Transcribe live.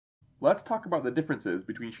let's talk about the differences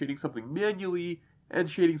between shading something manually and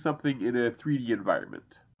shading something in a 3D environment.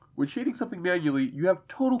 When shading something manually, you have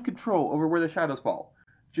total control over where the shadows fall.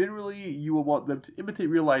 Generally, you will want them to imitate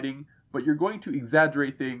real lighting, but you're going to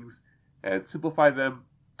exaggerate things and simplify them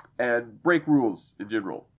and break rules in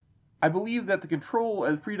general. I believe that the control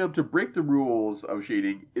and freedom to break the rules of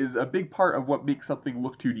shading is a big part of what makes something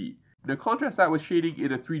look 2D. Now contrast that with shading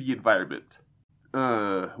in a 3D environment.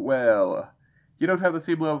 Well, you don't have the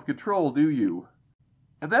same level of control, do you?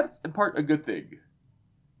 And that's in part a good thing.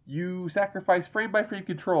 You sacrifice frame-by-frame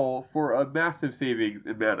control for a massive savings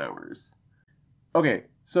in man-hours. Okay,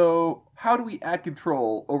 so how do we add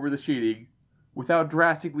control over the shading without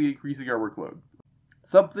drastically increasing our workload?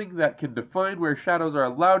 Something that can define where shadows are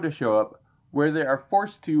allowed to show up, where they are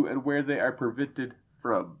forced to, and where they are prevented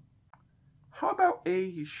from. How about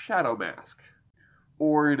a shadow mask?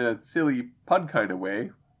 Or in a silly pun kind of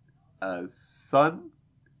way, a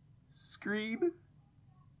SunScreen?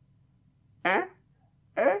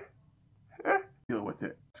 Deal with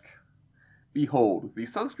it. Behold, the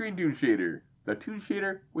SunScreen Toon shader, the Toon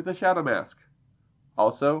shader with a shadow mask.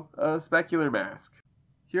 Also, a specular mask.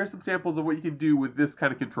 Here are some samples of what you can do with this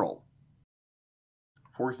kind of control.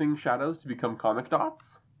 Forcing shadows to become comic dots.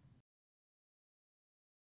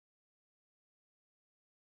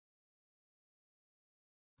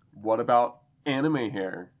 What about anime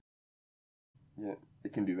hair? Yeah,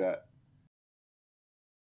 it can do that.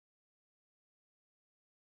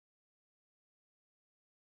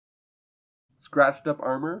 Scratched up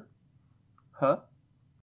armor? Huh?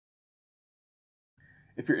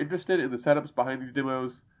 If you're interested in the setups behind these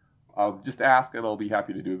demos, just ask and I'll be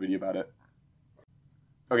happy to do a video about it.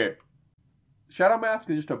 Okay, shadow mask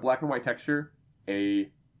is just a black and white texture.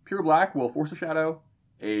 A pure black will force a shadow,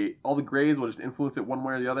 all the grays will just influence it one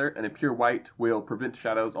way or the other, and a pure white will prevent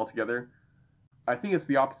shadows altogether. I think it's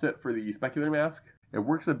the opposite for the specular mask. It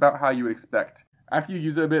works about how you would expect. After you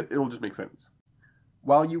use it a bit, it will just make sense.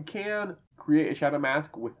 While you can create a shadow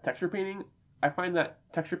mask with texture painting, I find that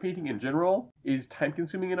texture painting in general is time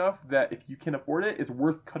consuming enough that if you can afford it, it's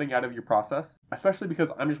worth cutting out of your process, especially because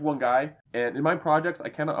I'm just one guy, and in my projects I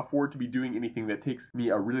cannot afford to be doing anything that takes me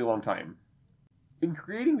a really long time. In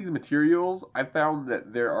creating these materials, I've found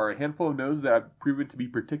that there are a handful of nodes that have proven to be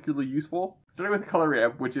particularly useful, starting with color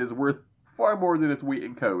ramp, which is worth far more than its weight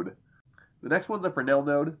in code. The next one's a Fresnel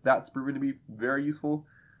node, that's proven to be very useful,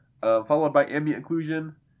 followed by ambient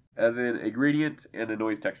occlusion, and then a gradient and a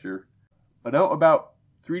noise texture. A note about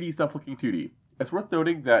 3D stuff looking 2D. It's worth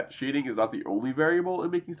noting that shading is not the only variable in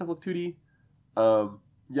making stuff look 2D. You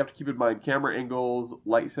have to keep in mind camera angles,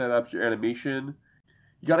 light setups, your animation.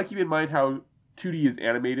 You gotta keep in mind how 2D is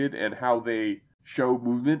animated and how they show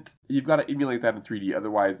movement. You've got to emulate that in 3D,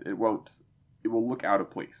 otherwise it will look out of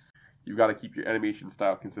place. You've got to keep your animation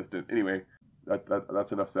style consistent. Anyway,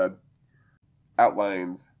 that's enough said.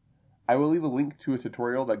 Outlines. I will leave a link to a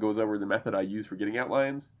tutorial that goes over the method I use for getting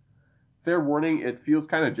outlines. Fair warning, it feels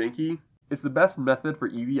kind of janky. It's the best method for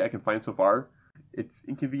Eevee I can find so far. It's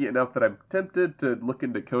inconvenient enough that I'm tempted to look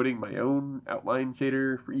into coding my own outline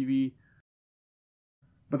shader for Eevee.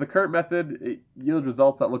 But the current method, it yields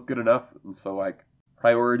results that look good enough, and so like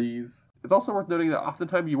priorities. It's also worth noting that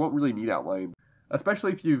oftentimes you won't really need outlines.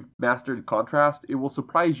 Especially if you've mastered contrast, it will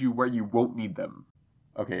surprise you where you won't need them.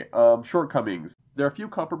 Okay, shortcomings. There are a few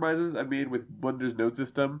compromises I've made with Blender's node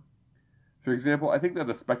system. For example, I think that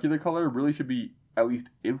the specular color really should be at least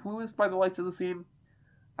influenced by the lights of the scene.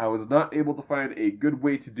 I was not able to find a good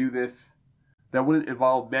way to do this that wouldn't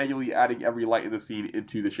involve manually adding every light in the scene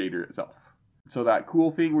into the shader itself. So that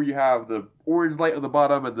cool thing where you have the orange light on the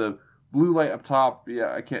bottom and the blue light up top,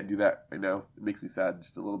 yeah, I can't do that right now. It makes me sad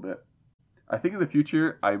just a little bit. I think in the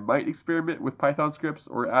future, I might experiment with Python scripts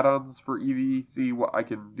or add-ons for Eevee, see what I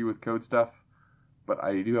can do with code stuff, but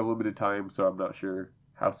I do have limited time, so I'm not sure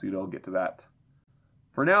how soon I'll get to that.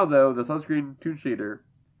 For now, though, the SunScreen Toon shader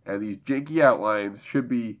and these janky outlines should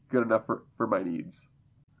be good enough for my needs.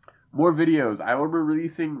 More videos. I will be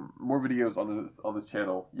releasing more videos on this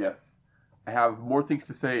channel, yes. I have more things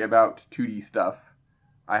to say about 2D stuff.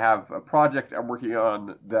 I have a project I'm working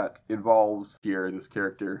on that involves this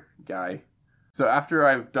character guy. So after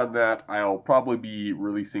I've done that, I'll probably be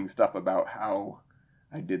releasing stuff about how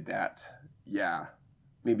I did that. Yeah,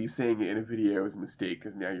 maybe saying it in a video is a mistake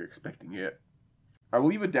because now you're expecting it. I will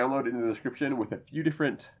leave a download in the description with a few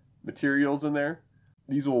different materials in there.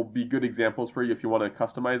 These will be good examples for you if you want to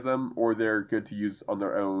customize them, or they're good to use on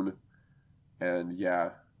their own. And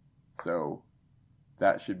yeah, so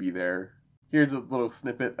that should be there. Here's a little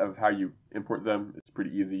snippet of how you import them. It's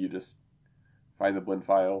pretty easy. You just find the blend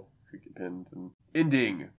file, click append, and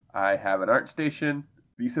ending. I have an ArtStation.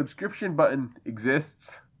 The subscription button exists.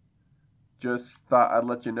 Just thought I'd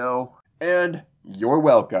let you know. And you're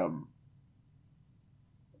welcome.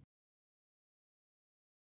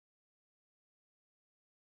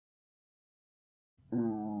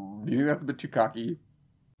 Do you think that's a bit too cocky?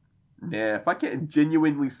 Nah, if I can't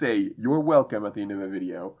genuinely say you're welcome at the end of a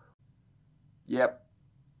video. Yep,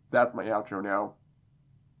 that's my outro now.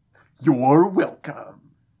 You're welcome.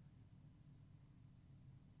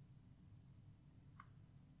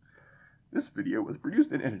 This video was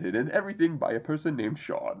produced and edited and everything by a person named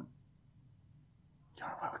Sean.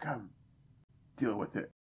 You're welcome. Deal with it.